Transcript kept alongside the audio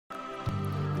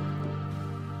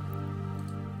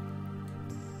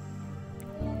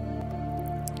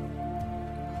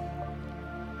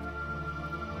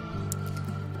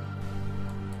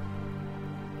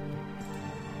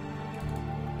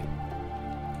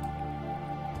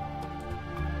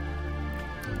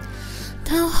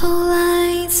到后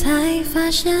来才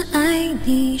发现，爱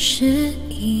你是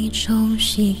一种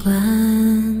习惯。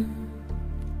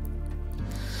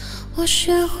我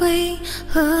学会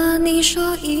和你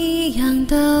说一样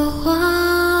的话，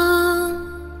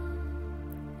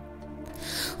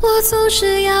我总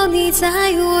是要你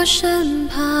在我身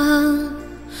旁，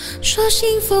说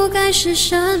幸福该是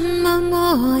什么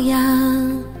模样。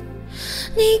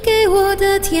你给我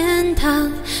的天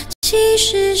堂其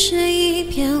实是一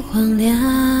片荒凉。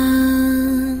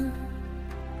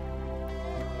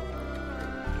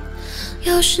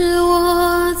要是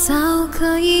我早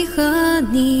可以和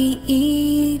你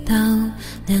一刀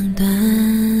两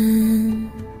断，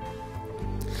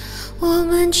我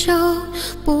们就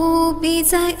不必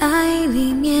在爱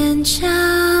里勉强。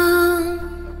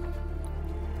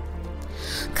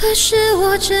可是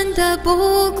我真的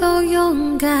不够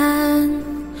勇敢，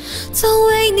总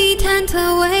为你忐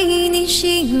忑，为你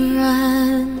心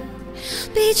软。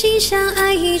毕竟相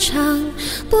爱一场，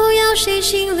不要谁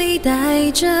心里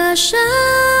带着伤。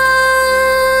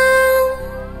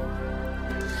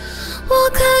我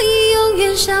可以永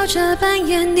远笑着扮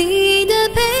演你的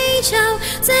配角，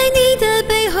在你的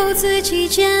背后自己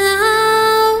煎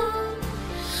熬。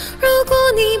如果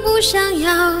你不想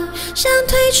要，想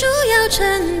退出要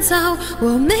趁早，我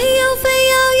没有非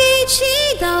要一起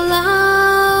到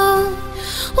老。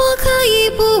我可以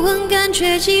不问感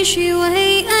觉，继续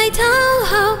为爱讨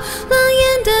好，冷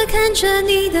眼地看着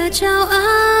你的骄傲。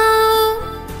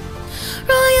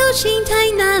若有情太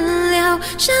难了，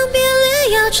想别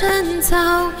离要趁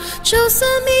早，就算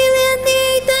迷恋你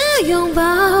的拥抱，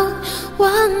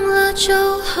忘了就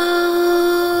好。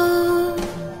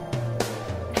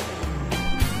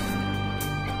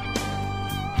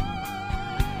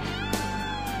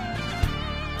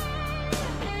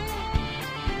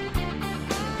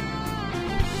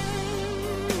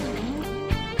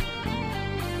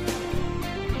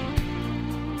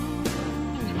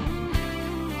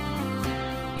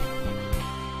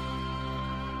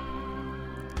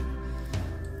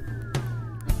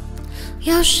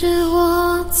要是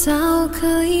我早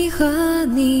可以和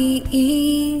你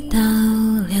一刀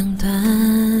两断，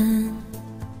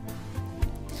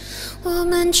我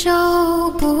们就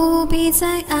不必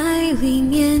在爱里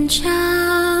勉强。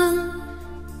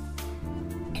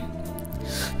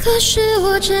可是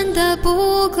我真的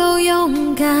不够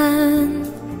勇敢，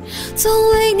总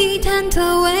为你忐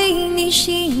忑，为你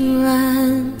心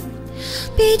软。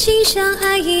毕竟相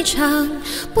爱一场，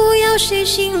不要谁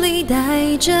心里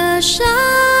带着伤。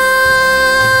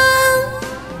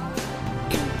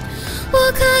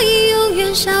我可以永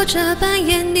远笑着扮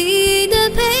演你的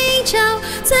配角，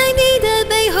在你的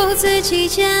背后自己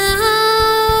煎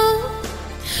熬。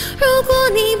如果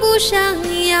你不想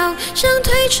要，想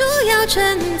退出要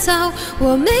趁早，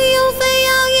我没有非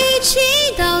要一起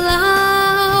到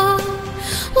老。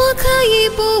我可以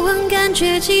不问感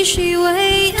觉，继续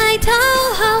为爱讨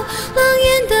好，冷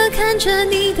眼地看着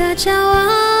你的骄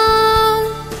傲。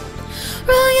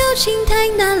若有情太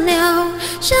难了，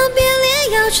想别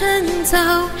恋要趁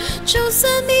早，就算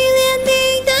迷恋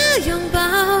你的拥抱，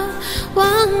忘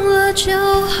了就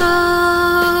好。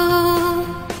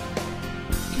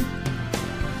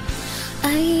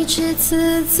爱一只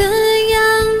字怎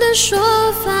样的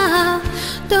说法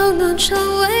都能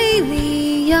成为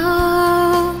理由。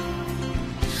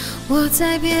我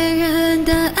在别人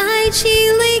的爱情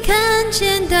里看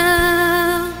见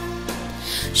的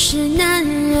是男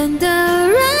人的软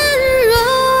弱。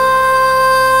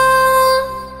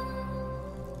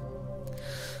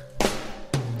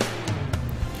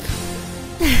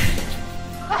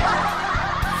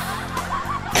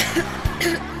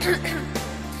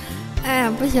哎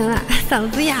呀，不行了，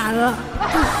嗓子哑了。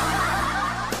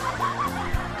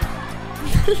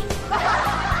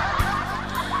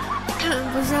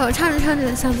不是，我唱着唱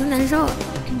着嗓子难受了，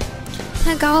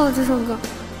太高了这首歌。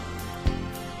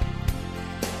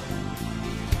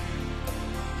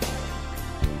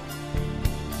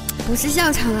不是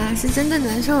笑场啦，是真的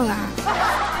难受啦。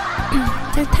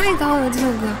这太高了这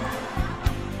首歌，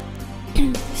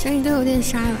声音都有点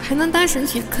沙了，还能当神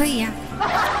曲可以呀。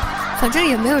反正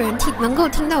也没有人能够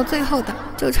听到最后的，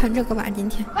就传这个吧，今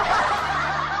天，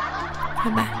好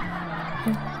吧。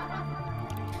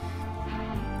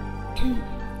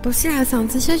不是啊，嗓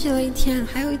子休息了一天，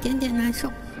还有一点点难受。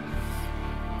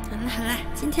好了好了，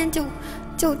今天就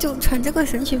传这个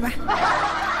神曲吧。